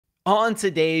On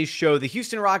today's show, the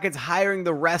Houston Rockets hiring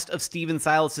the rest of Stephen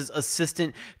Silas's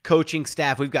assistant coaching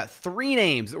staff. We've got three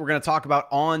names that we're going to talk about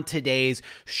on today's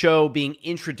show being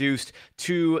introduced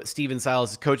to Stephen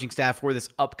Silas's coaching staff for this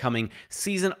upcoming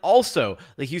season. Also,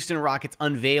 the Houston Rockets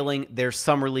unveiling their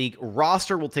Summer League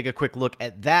roster. We'll take a quick look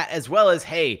at that, as well as,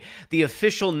 hey, the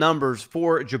official numbers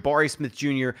for Jabari Smith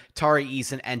Jr., Tari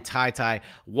Eason, and TyTy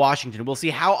Washington. We'll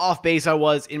see how off base I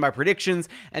was in my predictions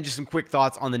and just some quick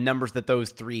thoughts on the numbers that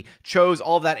those three chose.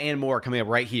 All of that and more coming up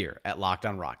right here at Locked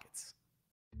On Rockets.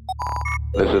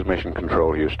 This is Mission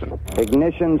Control, Houston.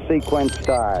 Ignition sequence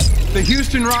start. The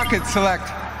Houston Rockets select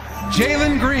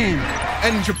Jalen Green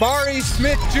and Jabari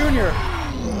Smith Jr.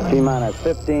 T-minus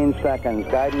 15 seconds.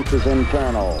 Guidance is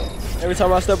internal. Every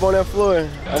time I step on that floor,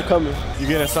 I'm coming. You're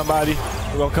getting somebody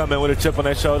who's going to come in with a chip on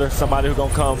their shoulder, somebody who's going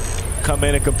to come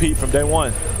in and compete from day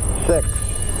one. 6,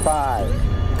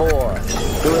 5, 4,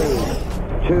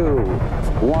 3, 2,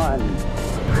 1.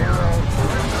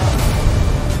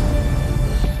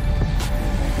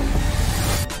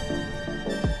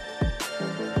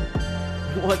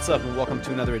 What's up, and welcome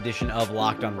to another edition of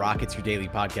Locked On Rockets, your daily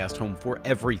podcast home for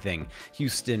everything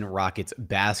Houston Rockets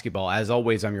basketball. As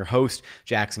always, I'm your host,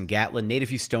 Jackson Gatlin, native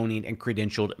Houstonian and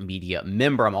credentialed media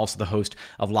member. I'm also the host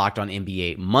of Locked On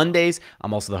NBA Mondays.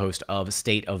 I'm also the host of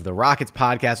State of the Rockets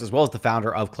podcast, as well as the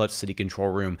founder of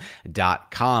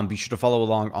ClutchCityControlRoom.com. Be sure to follow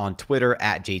along on Twitter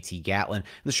at JT Gatlin, and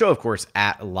the show, of course,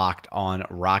 at Locked On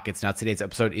Rockets. Now, today's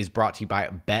episode is brought to you by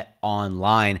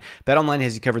BetOnline. BetOnline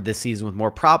has you covered this season with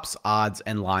more props, odds,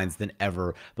 and lines than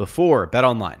ever before.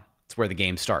 BetOnline, it's where the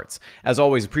game starts. As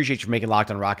always, appreciate you for making Locked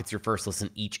On Rockets your first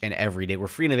listen each and every day. We're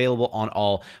free and available on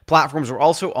all platforms. We're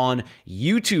also on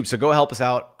YouTube, so go help us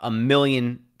out a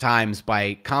million times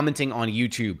by commenting on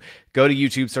YouTube. Go to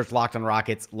YouTube, search Locked On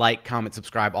Rockets, like, comment,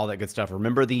 subscribe, all that good stuff.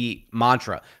 Remember the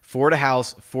mantra, for the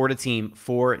house, for the team,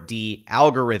 for the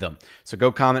algorithm. So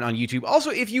go comment on YouTube.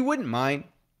 Also, if you wouldn't mind,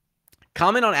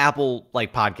 comment on Apple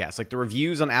podcasts, like the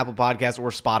reviews on Apple Podcasts or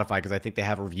Spotify, because I think they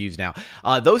have reviews now.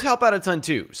 Those help out a ton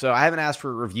too. So I haven't asked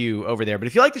for a review over there, but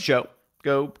if you like the show,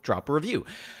 go drop a review.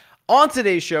 On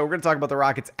today's show, we're going to talk about the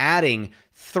Rockets adding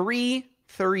three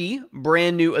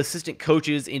brand new assistant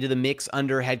coaches into the mix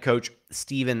under head coach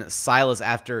Stephen Silas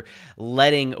after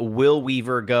letting Will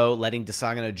Weaver go, letting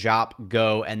Desagana Diop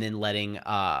go, and then letting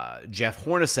Jeff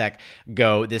Hornacek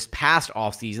go this past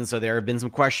offseason. So there have been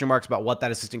some question marks about what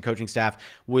that assistant coaching staff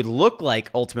would look like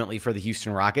ultimately for the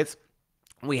Houston Rockets.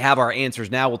 We have our answers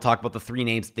now. We'll talk about the three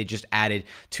names that they just added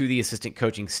to the assistant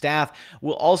coaching staff.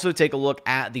 We'll also take a look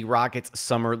at the Rockets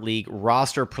Summer League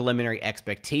roster, preliminary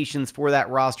expectations for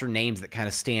that roster, names that kind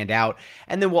of stand out.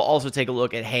 And then we'll also take a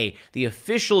look at, hey, the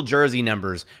official jersey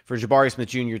numbers for Jabari Smith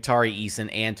Jr., Tari Eason,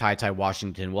 and TyTy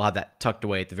Washington. We'll have that tucked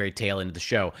away at the very tail end of the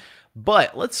show.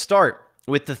 But let's start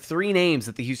with the three names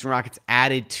that the Houston Rockets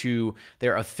added to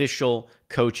their official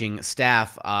coaching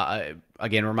staff.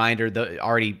 Again, reminder,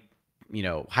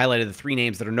 highlighted the three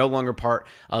names that are no longer part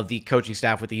of the coaching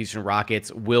staff with the Houston Rockets.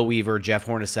 Will Weaver, Jeff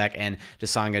Hornacek, and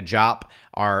Desagana Diop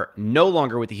are no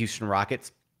longer with the Houston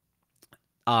Rockets.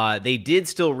 They did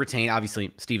still retain,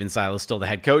 obviously, Stephen Silas, still the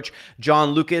head coach.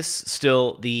 John Lucas,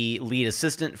 still the lead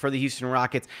assistant for the Houston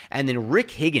Rockets. And then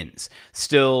Rick Higgins,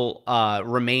 still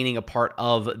remaining a part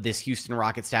of this Houston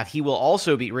Rockets staff.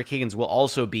 Rick Higgins will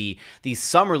also be the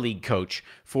Summer League coach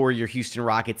for your Houston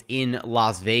Rockets in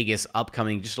Las Vegas,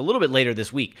 upcoming just a little bit later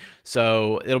this week.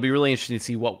 So it'll be really interesting to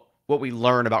see what we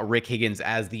learn about Rick Higgins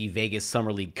as the Vegas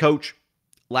Summer League coach.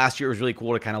 Last year it was really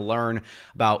cool to kind of learn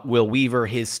about Will Weaver,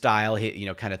 his style,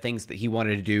 kind of things that he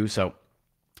wanted to do. So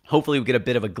hopefully we get a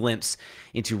bit of a glimpse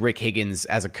into Rick Higgins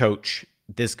as a coach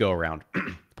this go around.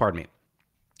 Pardon me.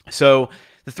 So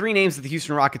the three names that the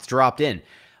Houston Rockets dropped in: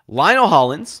 Lionel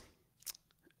Hollins,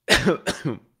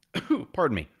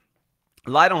 pardon me,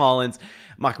 Lionel Hollins,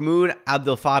 Mahmoud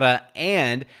Abdelfattah,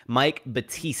 and Mike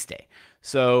Batiste.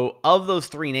 So of those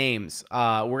three names,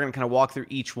 we're going to kind of walk through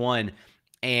each one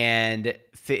and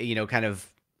kind of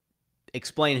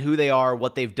explain who they are,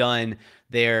 what they've done,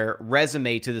 their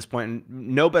resume to this point.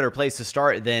 No better place to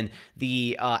start than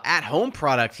the at-home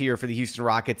product here for the Houston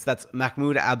Rockets. That's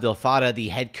Mahmoud Abdelfattah, the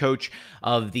head coach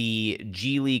of the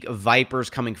G League Vipers,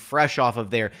 coming fresh off of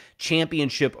their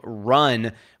championship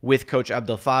run with Coach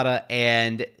Abdelfattah.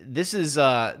 And this is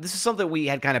something we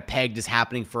had kind of pegged as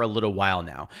happening for a little while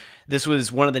now. This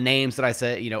was one of the names that I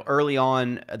said, early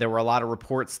on, there were a lot of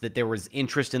reports that there was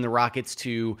interest in the Rockets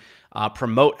to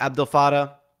promote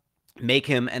Abdelfattah. make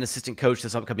him an assistant coach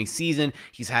this upcoming season.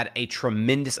 He's had a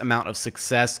tremendous amount of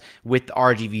success with the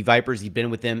RGV Vipers. He's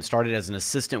been with them, started as an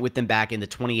assistant with them back in the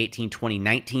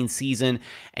 2018-2019 season.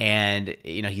 And,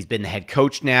 he's been the head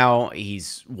coach now.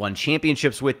 He's won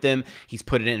championships with them. He's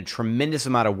put in a tremendous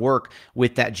amount of work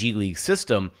with that G League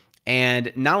system.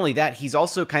 And not only that, he's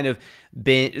also kind of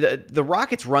been, the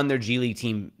Rockets run their G League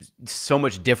team so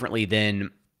much differently than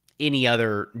any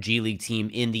other G League team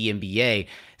in the NBA,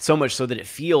 so much so that it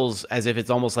feels as if it's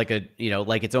almost like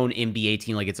like its own NBA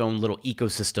team, like its own little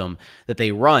ecosystem that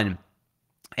they run.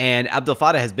 And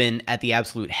Abdelfattah has been at the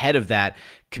absolute head of that,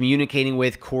 communicating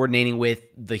with, coordinating with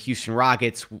the Houston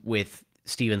Rockets, with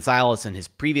Stephen Silas and his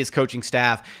previous coaching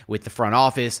staff, with the front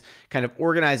office, kind of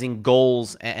organizing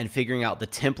goals and figuring out the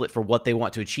template for what they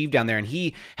want to achieve down there. And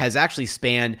he has actually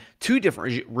spanned two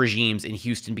different regimes in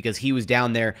Houston, because he was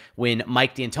down there when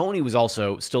Mike D'Antoni was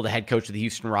also still the head coach of the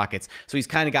Houston Rockets. So he's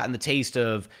kind of gotten the taste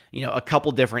of, a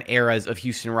couple different eras of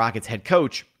Houston Rockets head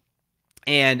coach.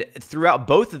 And throughout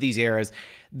both of these eras,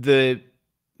 the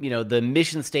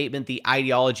mission statement, the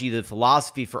ideology, the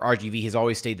philosophy for RGV has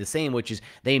always stayed the same, which is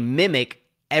they mimic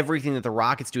everything that the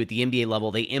Rockets do at the NBA level.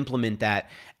 They implement that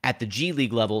at the G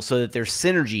League level so that there's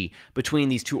synergy between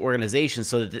these two organizations,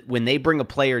 so that when they bring a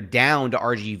player down to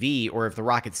RGV, or if the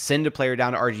Rockets send a player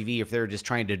down to RGV, if they're just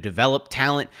trying to develop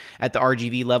talent at the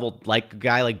RGV level, like a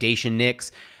guy like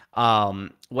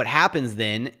Jae'Sean, what happens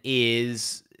then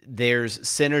is there's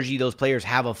synergy. Those players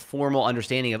have a formal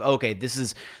understanding of, okay, this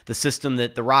is the system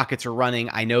that the Rockets are running.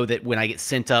 I know that when I get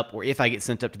sent up, or if I get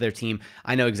sent up to their team,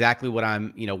 I know exactly what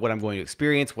I'm going to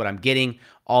experience, what I'm getting,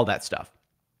 all that stuff.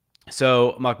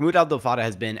 So Mahmoud Abdelfattah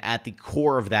has been at the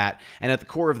core of that, and at the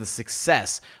core of the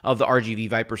success of the RGV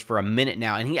Vipers for a minute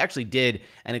now. And he actually did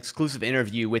an exclusive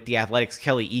interview with The Athletic's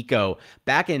Kelly Iko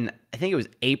back in, I think it was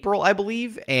April, I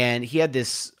believe. And he had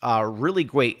this really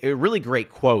great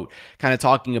quote kind of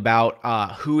talking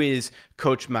about who is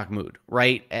Coach Mahmoud,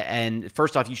 right? And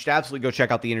first off, you should absolutely go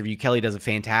check out the interview. Kelly does a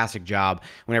fantastic job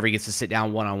whenever he gets to sit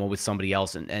down one-on-one with somebody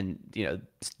else, and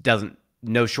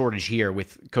no shortage here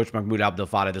with Coach Mahmoud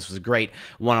Abdelfattah. This was a great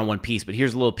one-on-one piece, but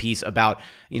here's a little piece about,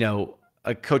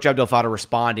 Coach Abdelfattah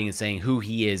responding and saying who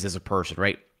he is as a person,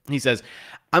 right? He says,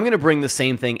 I'm going to bring the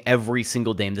same thing every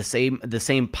single day, the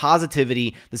same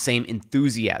positivity, the same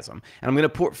enthusiasm. And I'm going to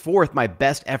put forth my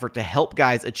best effort to help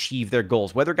guys achieve their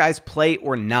goals, whether guys play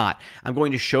or not. I'm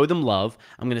going to show them love.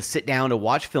 I'm going to sit down to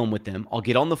watch film with them. I'll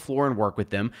get on the floor and work with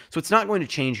them. So it's not going to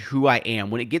change who I am.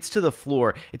 When it gets to the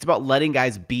floor, it's about letting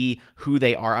guys be who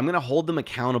they are. I'm going to hold them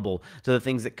accountable to the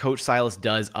things that Coach Silas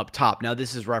does up top. Now,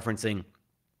 this is referencing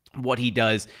what he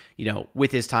does,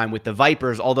 with his time with the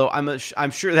Vipers, although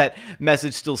I'm sure that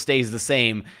message still stays the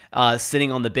same. Sitting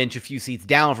on the bench a few seats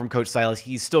down from Coach Silas,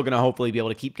 he's still going to hopefully be able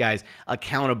to keep guys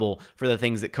accountable for the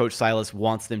things that Coach Silas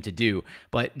wants them to do.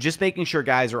 But just making sure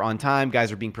guys are on time,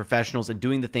 guys are being professionals, and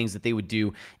doing the things that they would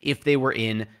do if they were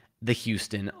in the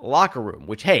Houston locker room,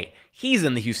 which, hey, he's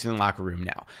in the Houston locker room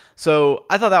now. So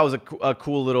I thought that was a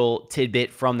cool little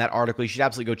tidbit from that article. You should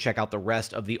absolutely go check out the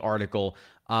rest of the article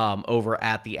over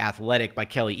at The Athletic by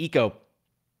Kelly Iko.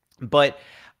 But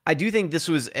I do think this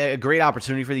was a great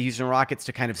opportunity for the Houston Rockets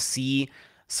to kind of see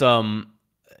some,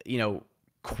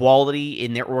 quality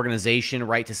in their organization,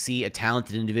 right? To see a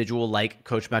talented individual like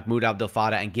Coach Mahmoud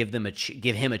Abdelfattah and give him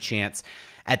a chance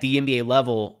at the NBA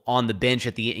level on the bench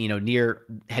at the, near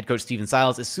head coach Stephen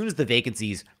Silas. As soon as the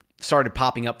vacancies started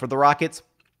popping up for the Rockets,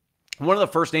 one of the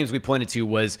first names we pointed to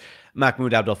was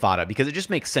Mahmoud Abdelfattah, because it just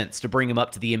makes sense to bring him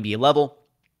up to the NBA level.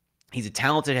 He's a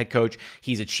talented head coach.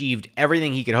 He's achieved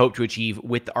everything he could hope to achieve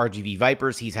with the RGV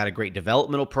Vipers. He's had a great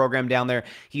developmental program down there.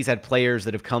 He's had players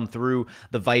that have come through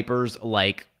the Vipers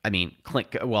like,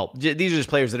 Clint, well, these are just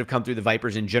players that have come through the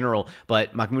Vipers in general,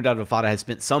 but Mahmoud Abdelfattah has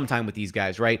spent some time with these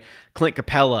guys, right? Clint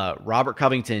Capella, Robert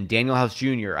Covington, Daniel House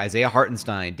Jr., Isaiah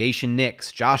Hartenstein,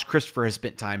 Jae'Sean, Josh Christopher has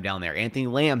spent time down there. Anthony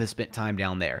Lamb has spent time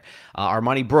down there.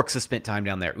 Armani Brooks has spent time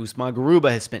down there. Usman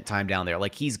Garuba has spent time down there.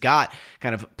 Like, he's got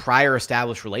kind of prior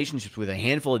established relationships with a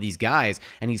handful of these guys,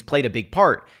 and he's played a big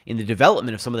part in the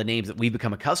development of some of the names that we've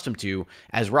become accustomed to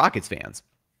as Rockets fans.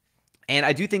 And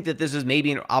I do think that this is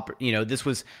maybe this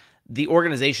was the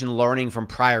organization learning from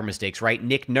prior mistakes, right?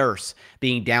 Nick Nurse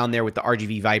being down there with the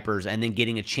RGV Vipers and then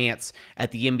getting a chance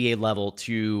at the NBA level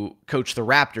to coach the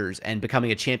Raptors and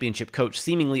becoming a championship coach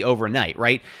seemingly overnight,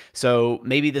 right? So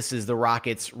maybe this is the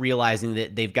Rockets realizing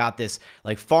that they've got this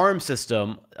like farm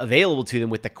system available to them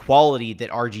with the quality that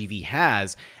RGV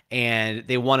has, and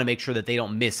they want to make sure that they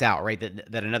don't miss out, right?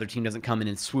 That another team doesn't come in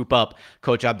and swoop up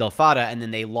Coach Abdelfattah, and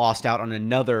then they lost out on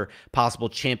another possible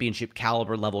championship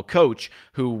caliber level coach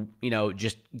who,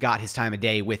 just got his time of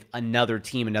day with another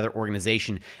team, another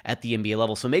organization at the NBA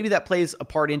level. So maybe that plays a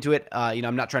part into it.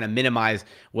 I'm not trying to minimize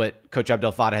what Coach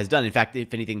Abdelfattah has done. In fact,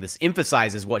 if anything, this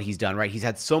emphasizes what he's done, right? He's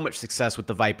had so much success with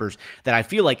the Vipers that I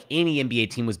feel like any NBA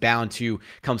team was bound to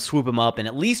come swoop him up and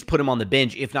at least put him on the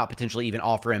bench, if not potentially even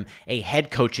offer him a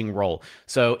head coaching role.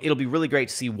 So it'll be really great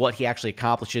to see what he actually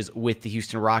accomplishes with the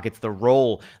Houston Rockets, the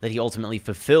role that he ultimately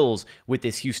fulfills with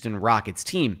this Houston Rockets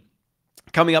team.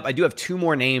 Coming up, I do have two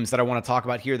more names that I want to talk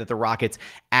about here that the Rockets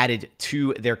added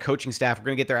to their coaching staff. We're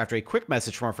going to get there after a quick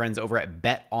message from our friends over at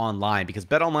BetOnline, because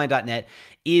BetOnline.net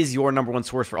is your number one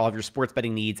source for all of your sports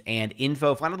betting needs and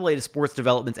info. Find out the latest sports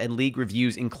developments and league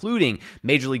reviews, including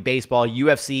Major League Baseball,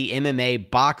 UFC,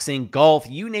 MMA, boxing, golf,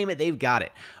 you name it, they've got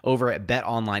it over at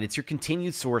BetOnline. It's your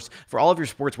continued source for all of your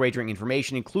sports wagering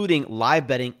information, including live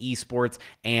betting, esports,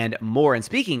 and more. And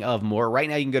speaking of more, right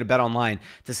now you can go to BetOnline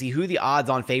to see who the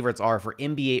odds-on favorites are for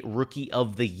NBA Rookie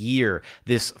of the Year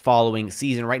this following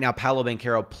season. Right now, Paolo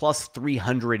Banchero plus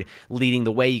 300 leading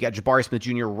the way. You got Jabari Smith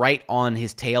Jr. right on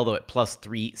his tail, though, at plus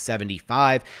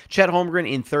 375. Chet Holmgren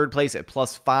in third place at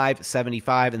plus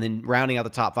 575. And then rounding out the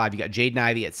top five, you got Jaden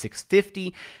Ivey at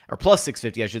 650, or plus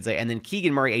 650, I should say. And then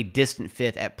Keegan Murray, a distant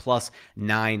fifth, at plus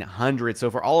 900.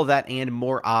 So for all of that and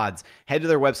more odds, head to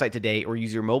their website today or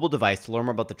use your mobile device to learn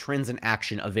more about the trends and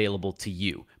action available to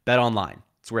you. BetOnline,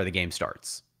 it's where the game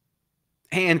starts.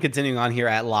 And continuing on here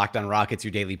at Locked on Rockets,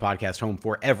 your daily podcast home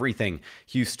for everything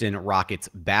Houston Rockets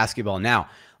basketball. Now,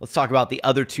 let's talk about the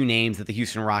other two names that the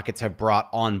Houston Rockets have brought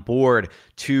on board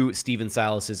to Stephen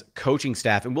Silas's coaching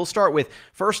staff. And we'll start with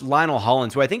first Lionel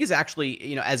Hollins, who I think is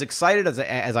actually, as excited as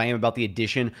I am about the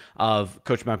addition of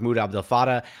Coach Mahmoud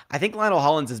Abdelfattah. I think Lionel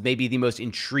Hollins is maybe the most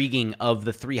intriguing of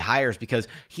the three hires, because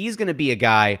he's going to be a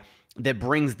guy that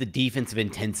brings the defensive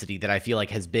intensity that I feel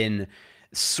like has been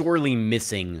sorely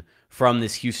missing from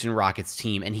this Houston Rockets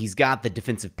team, and he's got the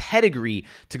defensive pedigree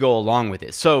to go along with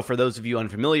it. So for those of you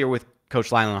unfamiliar with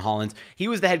Coach Lionel Hollins, he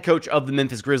was the head coach of the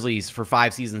Memphis Grizzlies for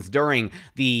 5 seasons during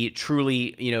the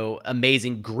truly,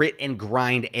 amazing grit and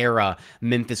grind era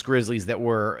Memphis Grizzlies that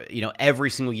were, every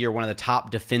single year one of the top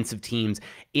defensive teams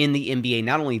in the NBA.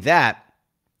 Not only that,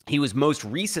 he was most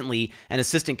recently an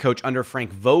assistant coach under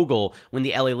Frank Vogel when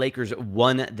the LA Lakers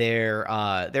won their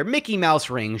Mickey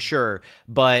Mouse ring, sure,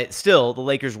 but still the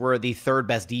Lakers were the third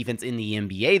best defense in the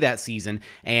NBA that season,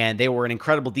 and they were an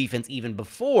incredible defense even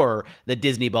before the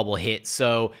Disney bubble hit.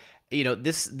 So,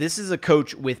 this is a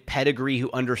coach with pedigree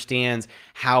who understands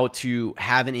how to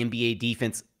have an NBA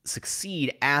defense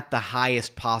succeed at the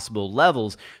highest possible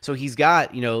levels. So he's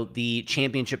got, the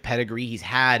championship pedigree. He's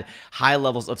had high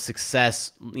levels of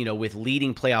success, with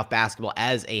leading playoff basketball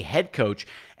as a head coach.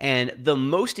 And the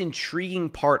most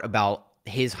intriguing part about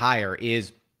his hire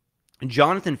is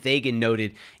Jonathan Fagan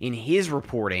noted in his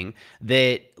reporting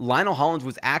that Lionel Hollins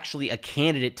was actually a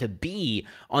candidate to be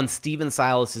on Stephen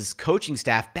Silas's coaching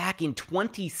staff back in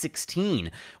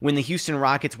 2016 when the Houston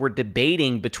Rockets were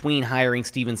debating between hiring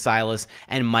Stephen Silas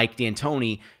and Mike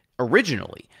D'Antoni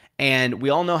originally. And we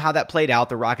all know how that played out.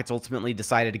 The Rockets ultimately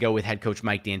decided to go with head coach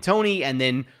Mike D'Antoni, and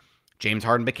then James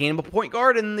Harden became a point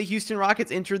guard, and the Houston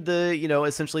Rockets entered the,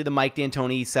 essentially the Mike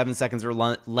D'Antoni 7 seconds or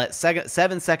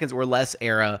less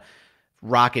era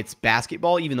Rockets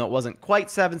basketball, even though it wasn't quite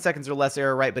 7 seconds or less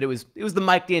era, right? But it was the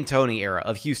Mike D'Antoni era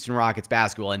of Houston Rockets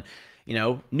basketball. And,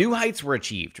 new heights were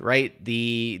achieved, right?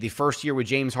 The first year with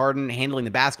James Harden handling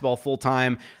the basketball full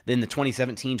time, then the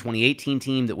 2017-2018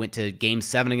 team that went to Game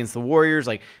 7 against the Warriors.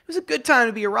 Like, it was a good time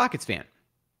to be a Rockets fan.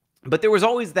 But there was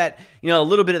always that, a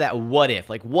little bit of that what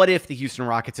if. Like, what if the Houston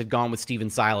Rockets had gone with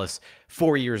Stephen Silas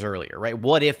 4 years earlier, right?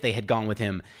 What if they had gone with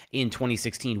him in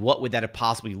 2016? What would that have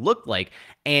possibly looked like?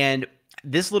 And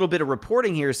this little bit of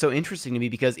reporting here is so interesting to me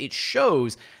because it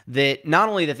shows that not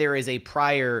only that there is a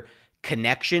prior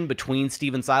connection between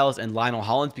Stephen Silas and Lionel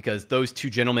Hollins, because those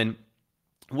two gentlemen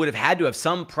would have had to have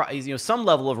some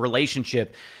level of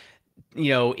relationship,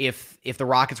 if the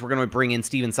Rockets were going to bring in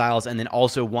Stephen Silas and then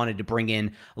also wanted to bring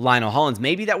in Lionel Hollins.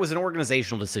 Maybe that was an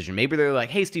organizational decision. Maybe they're like,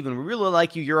 hey, Stephen, we really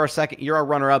like you. You're our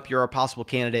runner-up. You're our possible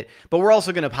candidate. But we're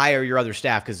also going to hire your other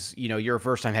staff because, you're a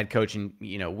first-time head coach and,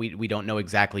 we don't know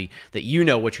exactly that you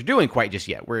know what you're doing quite just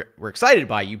yet. We're excited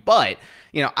by you. But,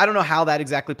 I don't know how that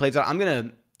exactly plays out. I'm going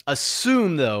to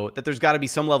assume, though, that there's got to be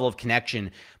some level of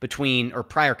connection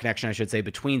prior connection, I should say,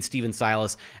 between Stephen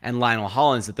Silas and Lionel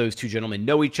Hollins, that those two gentlemen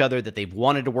know each other, that they've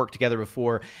wanted to work together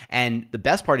before. And the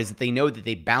best part is that they know that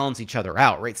they balance each other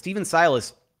out, right? Stephen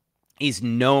Silas is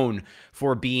known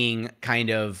for being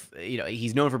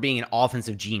he's known for being an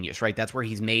offensive genius, right? That's where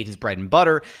he's made his bread and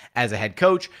butter as a head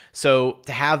coach. So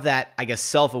to have that, I guess,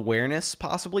 self-awareness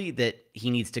possibly that he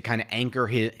needs to kind of anchor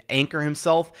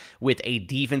himself with a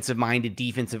defensive-minded,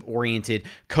 defensive-oriented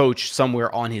coach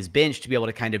somewhere on his bench to be able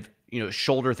to kind of,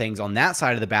 shoulder things on that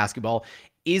side of the basketball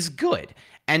is good.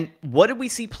 And what did we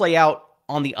see play out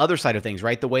on the other side of things,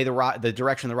 right? The way the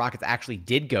direction the Rockets actually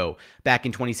did go back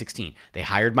in 2016. They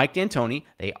hired Mike D'Antoni.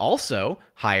 They also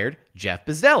hired Jeff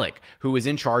Bzdelik, who was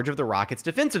in charge of the Rockets'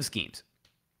 defensive schemes.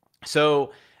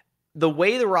 So the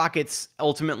way the Rockets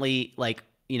ultimately,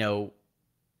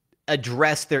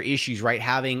 address their issues, right?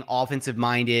 Having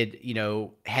offensive-minded,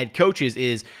 head coaches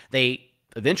is they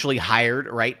eventually hired,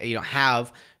 right?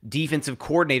 Have defensive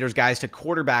coordinators, guys to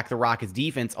quarterback the Rockets'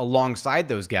 defense alongside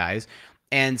those guys.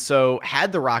 And so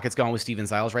had the Rockets gone with Stephen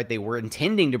Silas, right, they were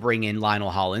intending to bring in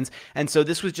Lionel Hollins. And so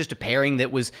this was just a pairing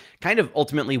that was kind of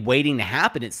ultimately waiting to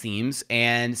happen, it seems.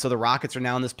 And so the Rockets are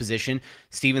now in this position.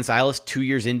 Stephen Silas, 2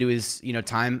 years into his,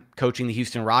 time coaching the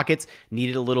Houston Rockets,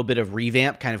 needed a little bit of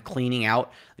revamp, kind of cleaning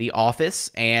out the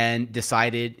office, and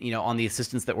decided, on the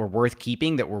assistants that were worth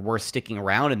keeping, that were worth sticking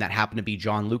around. And that happened to be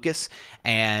John Lucas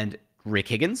and Rick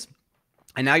Higgins.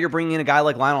 And now you're bringing in a guy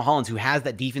like Lionel Hollins, who has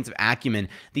that defensive acumen,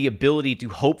 the ability to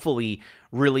hopefully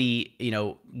really,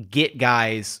 get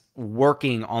guys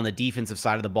working on the defensive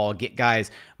side of the ball, get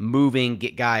guys moving,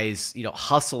 get guys,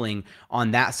 hustling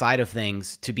on that side of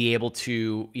things to be able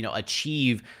to,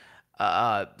 achieve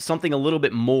something a little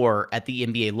bit more at the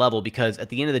NBA level. Because at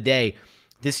the end of the day,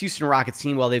 this Houston Rockets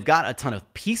team, while they've got a ton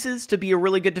of pieces to be a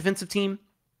really good defensive team,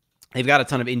 they've got a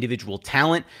ton of individual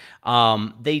talent.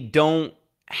 They don't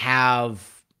have,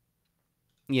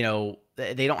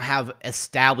 they don't have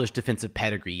established defensive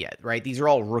pedigree yet, right? These are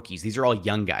all rookies. These are all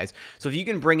young guys. So if you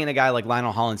can bring in a guy like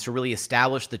Lionel Hollins to really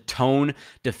establish the tone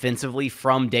defensively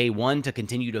from day one, to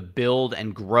continue to build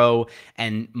and grow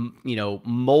and,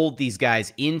 mold these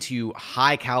guys into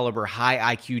high caliber,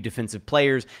 high IQ defensive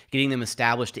players, getting them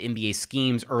established to NBA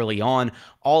schemes early on,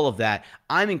 all of that,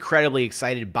 I'm incredibly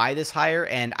excited by this hire.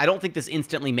 And I don't think this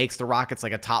instantly makes the Rockets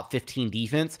like a top 15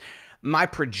 defense. My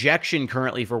projection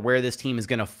currently for where this team is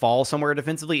going to fall somewhere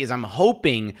defensively is I'm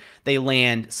hoping they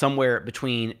land somewhere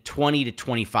between 20 to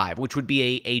 25, which would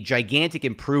be a gigantic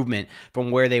improvement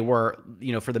from where they were,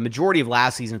 for the majority of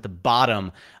last season at the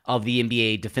bottom of the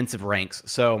NBA defensive ranks.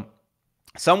 So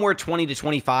somewhere 20 to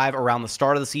 25 around the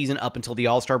start of the season up until the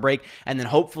All-Star break, and then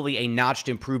hopefully a notched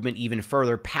improvement even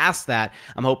further past that.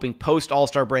 I'm hoping post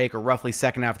All-Star break, or roughly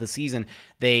second half of the season,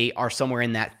 they are somewhere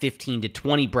in that 15 to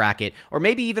 20 bracket, or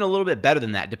maybe even a little bit better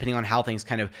than that, depending on how things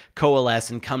kind of coalesce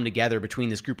and come together between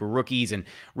this group of rookies and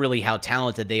really how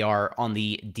talented they are on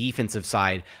the defensive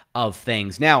side of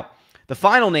things. Now, the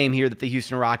final name here that the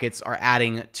Houston Rockets are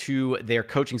adding to their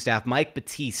coaching staff, Mike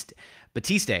Batiste,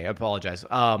 I apologize,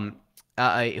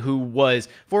 who was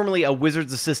formerly a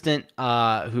Wizards assistant,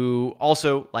 who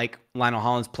also, like Lionel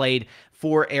Hollins, played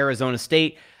for Arizona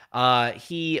State.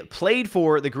 He played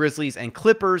for the Grizzlies and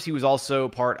Clippers. He was also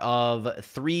part of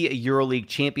 3 EuroLeague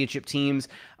championship teams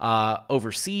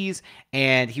overseas,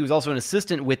 and he was also an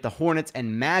assistant with the Hornets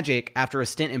and Magic after a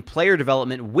stint in player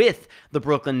development with the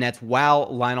Brooklyn Nets while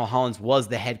Lionel Hollins was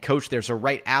the head coach there. So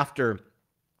right after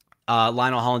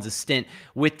Lionel Hollins' stint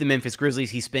with the Memphis Grizzlies,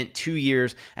 he spent 2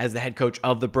 years as the head coach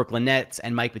of the Brooklyn Nets,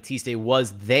 and Mike Batiste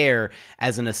was there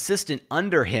as an assistant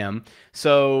under him.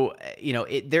 So,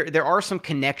 there are some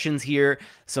connections here.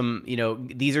 Some,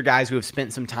 these are guys who have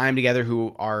spent some time together,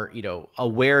 who are,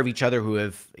 aware of each other, who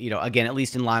have, again, at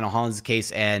least in Lionel Hollins'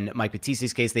 case and Mike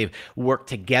Batiste's case, they've worked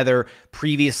together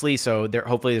previously. So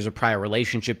hopefully there's a prior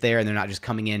relationship there, and they're not just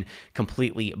coming in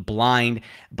completely blind.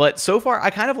 But so far, I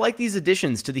kind of like these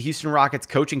additions to the Houston Rockets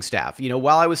coaching staff.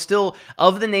 While I was still,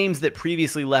 of the names that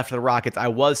previously left the Rockets, I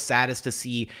was saddest to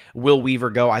see Will Weaver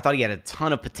go. I thought he had a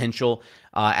ton of potential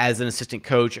as an assistant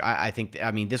coach. I think,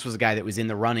 this was a guy that was in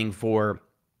the running for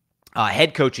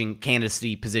head coaching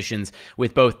candidacy positions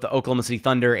with both the Oklahoma City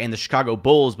Thunder and the Chicago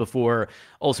Bulls before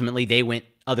ultimately they went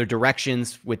other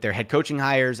directions with their head coaching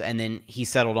hires, and then he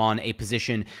settled on a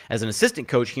position as an assistant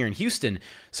coach here in Houston.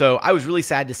 So I was really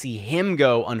sad to see him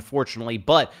go, unfortunately.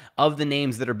 But of the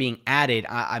names that are being added,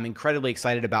 I'm incredibly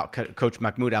excited about Coach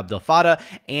Mahmoud Abdelfattah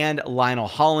and Lionel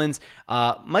Hollins.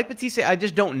 Mike Batiste, I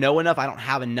just don't know enough. I don't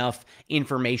have enough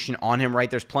information on him, right?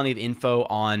 There's plenty of info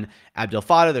on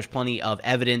Abdelfattah. There's plenty of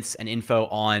evidence and info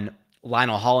on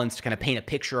Lionel Hollins to kind of paint a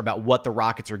picture about what the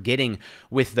Rockets are getting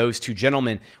with those two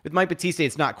gentlemen. With Mike Batiste,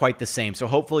 it's not quite the same. So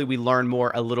hopefully we learn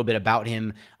more a little bit about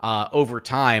him over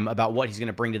time, about what he's going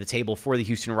to bring to the table for the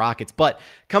Houston Rockets. But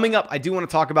coming up, I do want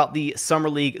to talk about the Summer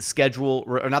League schedule,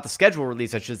 or not the schedule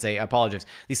release, I should say, I apologize,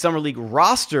 the Summer League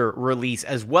roster release,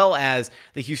 as well as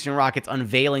the Houston Rockets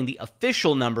unveiling the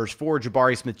official numbers for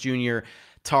Jabari Smith Jr.,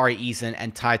 Tari Eason,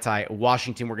 and TyTy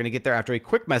Washington. We're going to get there after a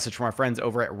quick message from our friends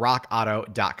over at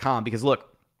rockauto.com, because look,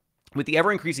 with the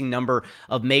ever-increasing number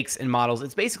of makes and models,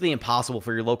 it's basically impossible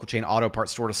for your local chain auto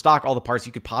parts store to stock all the parts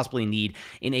you could possibly need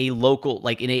in a local,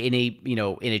 like in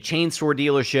a chain store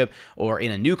dealership or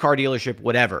in a new car dealership,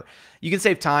 whatever. You can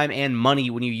save time and money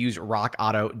when you use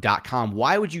rockauto.com.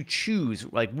 Why would you choose,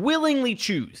 like willingly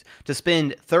choose, to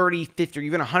spend 30, 50, or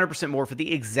even 100% more for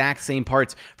the exact same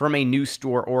parts from a new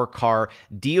store or car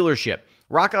dealership?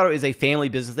 Rock Auto is a family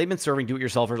business. They've been serving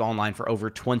do-it-yourselfers online for over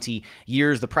 20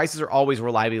 years. The prices are always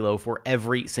reliably low for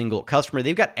every single customer.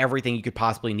 They've got everything you could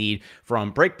possibly need,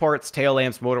 from brake parts, tail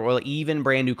lamps, motor oil, even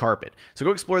brand new carpet. So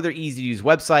go explore their easy-to-use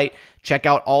website, check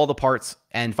out all the parts,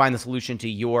 and find the solution to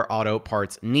your auto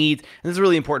parts needs. And this is a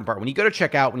really important part. When you go to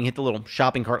checkout, when you hit the little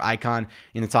shopping cart icon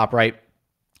in the top right,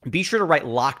 be sure to write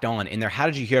 "Locked On" in there. How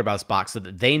did you hear about this box, so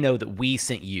that they know that we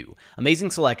sent you?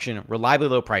 Amazing selection, reliably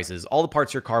low prices, all the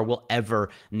parts your car will ever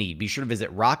need. Be sure to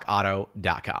visit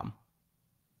rockauto.com.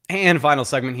 And final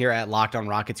segment here at Locked On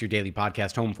Rockets, your daily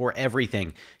podcast home for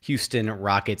everything Houston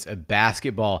Rockets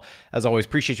basketball. As always,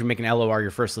 appreciate you making LOR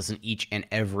your first listen each and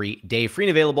every day. Free and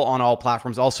available on all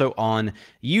platforms, also on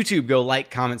YouTube. Go like,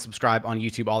 comment, subscribe on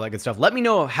YouTube, all that good stuff. Let me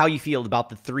know how you feel about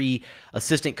the 3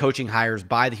 assistant coaching hires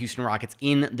by the Houston Rockets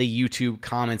in the YouTube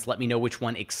comments. Let me know which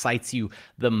one excites you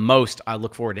the most. I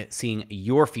look forward to seeing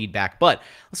your feedback. But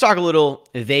let's talk a little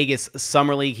Vegas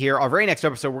Summer League here. Our very next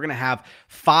episode, we're going to have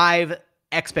 5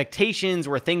 expectations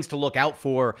or things to look out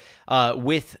for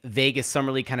with Vegas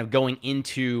Summer League kind of going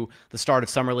into the start of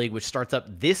Summer League, which starts up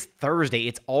this Thursday.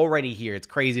 It's already here. It's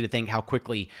crazy to think how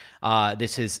quickly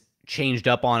this has changed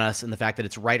up on us, and the fact that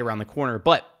it's right around the corner.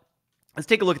 But let's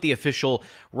take a look at the official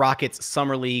Rockets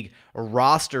Summer League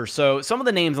roster. So some of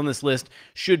the names on this list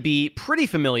should be pretty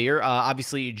familiar.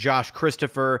 Obviously, Josh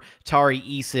Christopher, Tari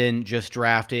Eason just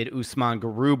drafted, Usman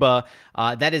Garuba.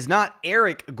 That is not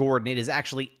Eric Gordon. It is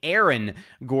actually Aaron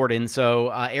Gordon.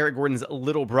 So Eric Gordon's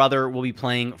little brother will be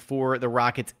playing for the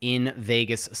Rockets in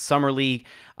Vegas Summer League.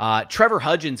 Trevor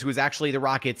Hudgins, who is actually the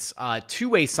Rockets'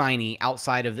 two-way signee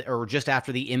outside of or just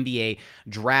after the NBA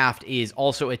draft, is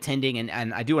also attending,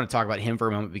 and I do want to talk about him for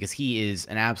a moment because he is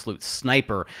an absolute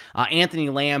sniper. Anthony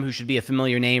Lamb, who should be a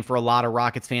familiar name for a lot of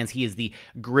Rockets fans. He is the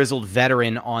grizzled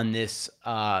veteran on this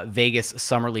Vegas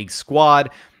Summer League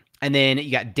squad. And then you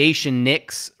got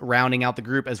Jae'Sean rounding out the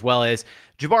group, as well as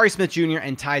Jabari Smith Jr.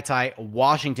 and TyTy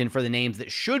Washington for the names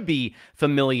that should be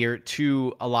familiar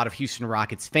to a lot of Houston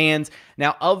Rockets fans.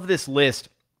 Now, of this list,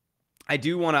 I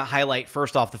do want to highlight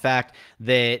first off the fact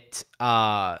that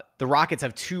the Rockets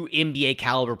have 2 NBA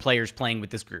caliber players playing with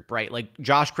this group, right? Like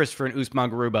Josh Christopher and Usman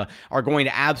Garuba are going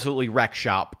to absolutely wreck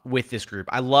shop with this group.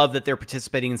 I love that they're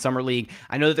participating in Summer League.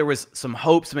 I know that there was some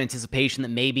hope, some anticipation that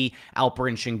maybe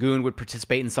Alperen Sengun would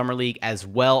participate in Summer League as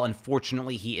well.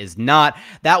 Unfortunately, he is not.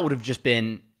 That would have just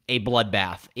been a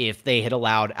bloodbath if they had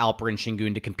allowed Alperen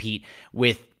Sengun to compete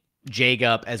with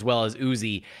Jacob as well as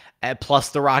Uzi, plus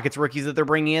the Rockets rookies that they're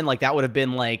bringing in. Like, that would have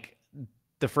been like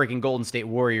the freaking Golden State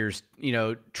Warriors, you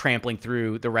know, trampling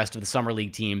through the rest of the Summer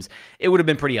League teams. It would have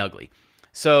been pretty ugly.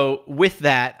 So with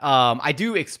that, I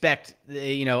do expect,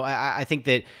 you know, I think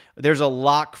that there's a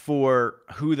lock for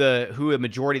who a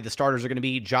majority of the starters are going to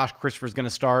be. Josh Christopher is going to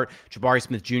start. Jabari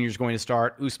Smith Jr. is going to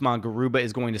start. Usman Garuba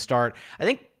is going to start. I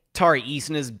think Tari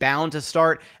Eason is bound to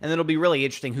start, and then it'll be really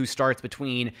interesting who starts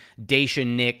between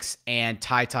Jae'Sean and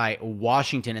TyTy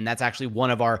Washington, and that's actually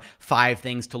one of our 5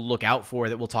 things to look out for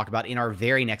that we'll talk about in our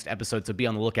very next episode, so be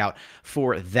on the lookout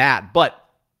for that. But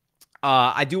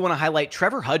I do want to highlight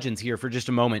Trevor Hudgins here for just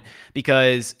a moment,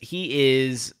 because he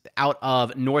is out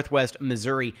of Northwest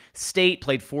Missouri State,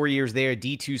 played 4 years there,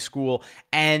 D2 school,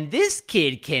 and this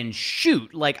kid can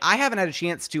shoot. Like, I haven't had a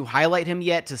chance to highlight him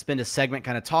yet, to spend a segment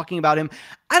kind of talking about him.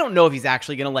 I don't know if he's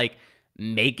actually going to, like,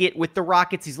 make it with the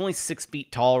Rockets. He's only 6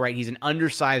 feet tall, right? He's an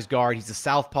undersized guard. He's a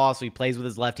southpaw, so he plays with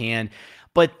his left hand.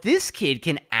 But this kid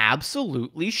can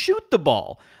absolutely shoot the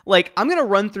ball. Like, I'm going to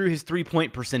run through his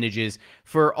three-point percentages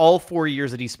for all 4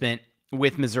 years that he spent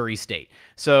with Missouri State.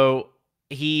 So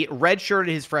he redshirted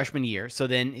his freshman year. So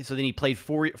then he played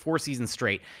four seasons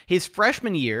straight. His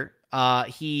freshman year,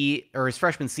 his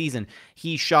freshman season,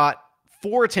 he shot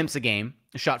 4 attempts a game,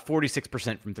 shot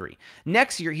 46% from 3.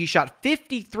 Next year, he shot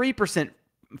 53%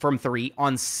 from three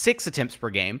on 6 attempts per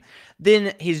game.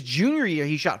 Then his junior year,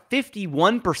 he shot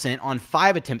 51% on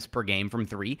 5 attempts per game from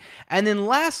three. And then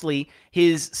lastly,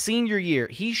 his senior year,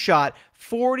 he shot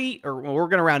 40, or we're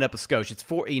going to round up a skosh. It's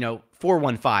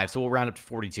 415, so we'll round up to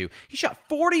 42. He shot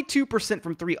 42%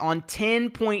 from three on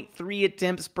 10.3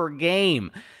 attempts per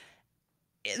game.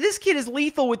 This kid is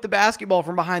lethal with the basketball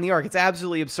from behind the arc. It's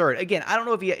absolutely absurd. Again, I don't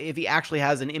know if he actually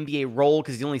has an NBA role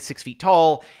because he's only 6 feet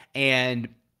tall and,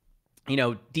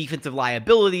 defensive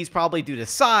liabilities probably due to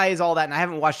size, all that. And I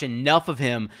haven't watched enough of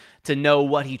him to know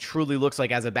what he truly looks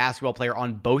like as a basketball player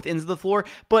on both ends of the floor.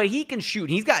 But he can shoot.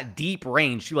 He's got deep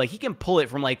range too. Like, he can pull it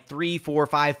from like 3, 4,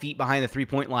 5 feet behind the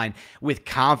three-point line with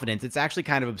confidence. It's actually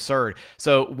kind of absurd.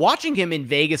 So watching him in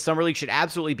Vegas Summer League should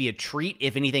absolutely be a treat,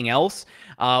 if anything else,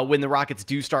 when the Rockets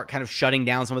do start kind of shutting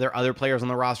down some of their other players on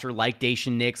the roster, like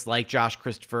Daishen Nix, like Josh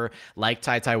Christopher, like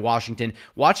TyTy Washington.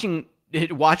 Watching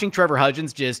Trevor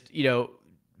Hudgins just,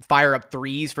 fire up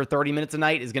threes for 30 minutes a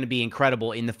night is going to be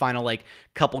incredible in the final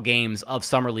couple games of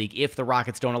Summer League if the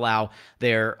Rockets don't allow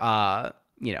their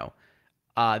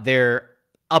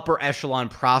upper echelon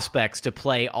prospects to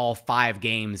play all 5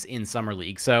 games in Summer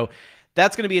League. So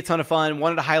that's going to be a ton of fun.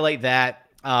 Wanted to highlight that.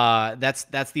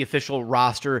 That's the official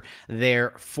roster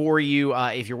there for you.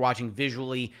 If you're watching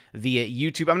visually via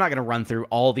YouTube, I'm not going to run through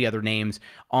all the other names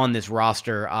on this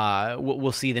roster.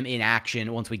 We'll see them in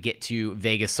action once we get to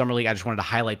Vegas Summer League. I just wanted to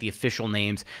highlight the official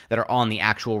names that are on the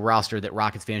actual roster that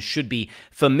Rockets fans should be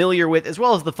familiar with, as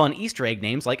well as the fun Easter egg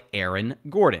names like Aaron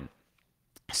Gordon.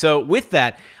 So with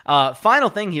that, final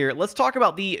thing here, let's talk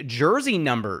about the jersey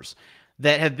numbers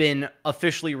that have been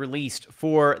officially released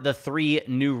for the 3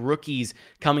 new rookies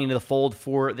coming into the fold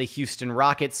for the Houston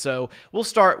Rockets. So we'll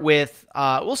start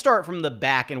from the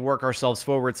back and work ourselves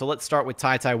forward. So let's start with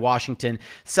TyTy Washington,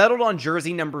 settled on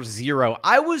jersey number 0.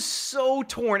 I was so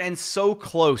torn and so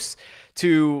close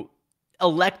to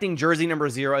electing jersey number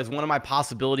 0 as one of my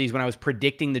possibilities when I was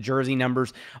predicting the jersey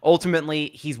numbers. Ultimately,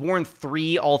 he's worn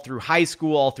 3 all through high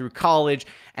school, all through college,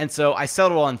 and so I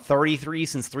settled on 33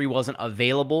 since 3 wasn't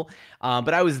available.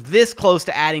 But I was this close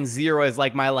to adding 0 as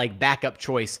my backup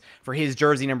choice for his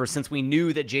jersey number, since we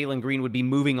knew that Jalen Green would be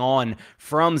moving on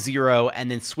from 0 and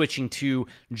then switching to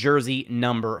jersey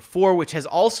number 4, which has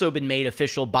also been made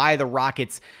official by the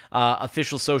Rockets'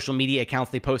 official social media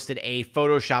accounts. They posted a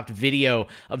photoshopped video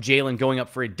of Jalen going up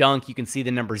for a dunk. You can see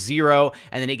the number 0,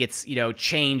 and then it gets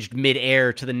changed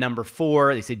mid-air to the number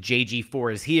 4. They said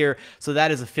JG4 is here, so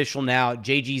that is official now.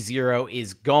 JG0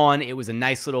 is gone. It was a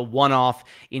nice little one-off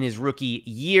in his rookie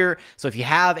year. So if you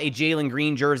have a Jalen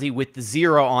Green jersey with the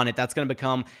 0 on it, that's going to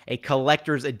become a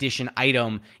collector's edition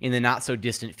item in the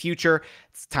not-so-distant future.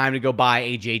 It's time to go buy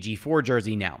a JG4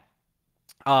 jersey now.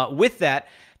 With that,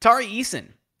 Tari Eason,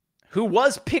 who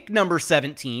was pick number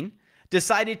 17,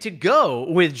 decided to go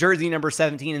with jersey number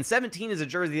 17, and 17 is a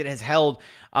jersey that has held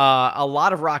a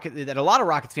lot of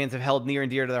Rockets fans have held near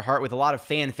and dear to their heart, with a lot of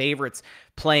fan favorites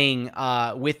playing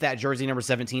with that jersey number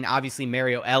 17. Obviously,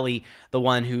 Mario Elie, the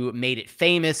one who made it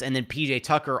famous, and then PJ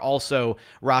Tucker also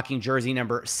rocking jersey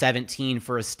number 17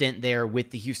 for a stint there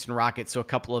with the Houston Rockets. So a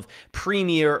couple of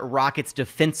premier Rockets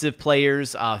defensive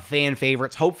players, fan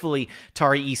favorites. Hopefully,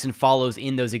 Tari Eason follows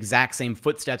in those exact same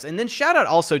footsteps. And then shout out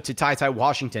also to TyTy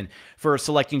Washington for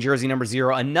selecting jersey number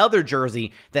 0, another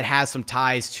jersey that has some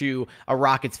ties to a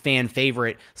Rockets fan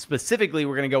favorite. Specifically,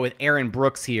 we're going to go with Aaron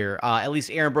Brooks here. At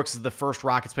least Aaron Brooks is the first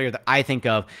Rockets player that I think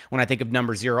of when I think of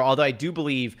number 0, although I do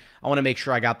believe, I want to make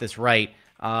sure I got this right.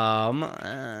 Nope,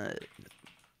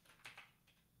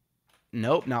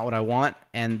 not what I want.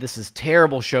 And this is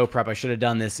terrible show prep. I should have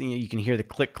done this. You can hear the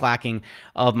click clacking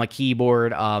of my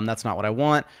keyboard. That's not what I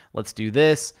want. Let's do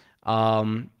this.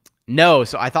 No,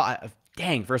 so I thought,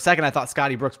 dang, for a second I thought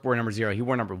Scotty Brooks wore number 0. He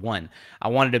wore number 1. I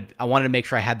wanted to make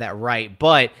sure I had that right,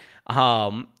 but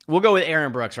we'll go with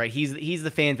Aaron Brooks, right? He's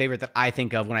the fan favorite that I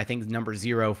think of when I think number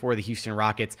 0 for the Houston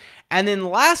Rockets. And then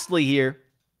lastly here,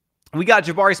 we got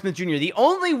Jabari Smith Jr., the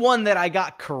only one that I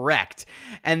got correct,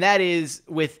 and that is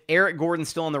with Eric Gordon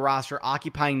still on the roster,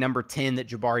 occupying number 10 that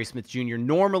Jabari Smith Jr.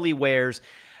 normally wears.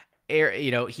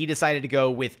 He decided to go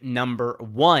with number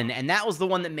 1, and that was the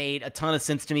one that made a ton of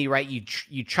sense to me, right?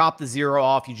 You chop the 0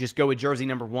 off, you just go with jersey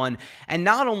number 1, and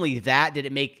not only that did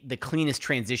it make the cleanest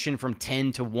transition from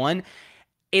 10 to 1,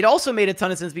 it also made a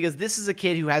ton of sense because this is a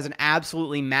kid who has an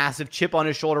absolutely massive chip on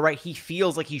his shoulder, right? He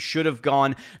feels like he should have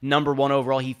gone number 1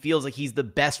 overall. He feels like he's the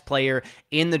best player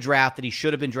in the draft, that he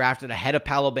should have been drafted ahead of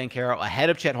Paolo Banchero, ahead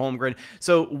of Chet Holmgren.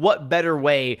 So what better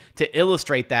way to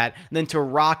illustrate that than to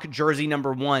rock jersey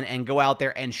number 1 and go out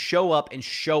there and show up and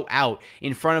show out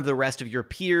in front of the rest of your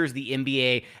peers, the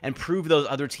NBA, and prove those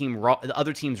other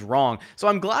teams wrong. So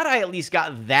I'm glad I at least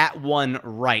got that one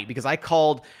right, because I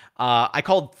called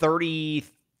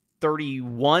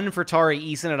 31 for Tari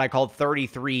Eason, and I called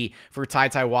 33 for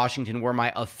TyTy Washington were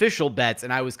my official bets,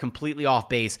 and I was completely off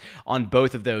base on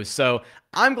both of those. So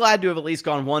I'm glad to have at least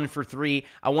gone 1 for 3.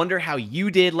 I wonder how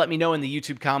you did. Let me know in the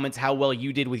YouTube comments how well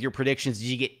you did with your predictions. Did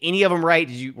you get any of them right?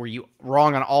 Were you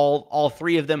wrong on all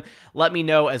 3 of them? Let me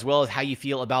know, as well as how you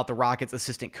feel about the Rockets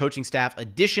assistant coaching staff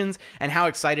additions and how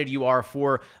excited you are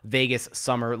for Vegas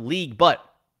Summer League. But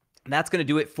that's going to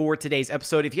do it for today's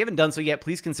episode. If you haven't done so yet,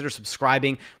 please consider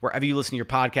subscribing wherever you listen to your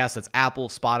podcast. That's Apple,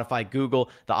 Spotify, Google,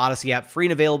 the Odyssey app, free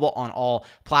and available on all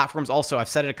platforms. Also, I've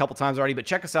said it a couple times already, but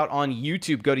check us out on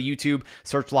YouTube. Go to YouTube,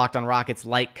 search Locked On Rockets,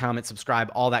 like, comment, subscribe,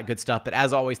 all that good stuff. But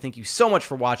as always, thank you so much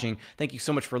for watching. Thank you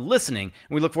so much for listening.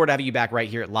 And we look forward to having you back right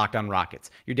here at Locked On Rockets,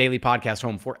 your daily podcast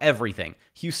home for everything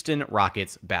Houston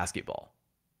Rockets basketball.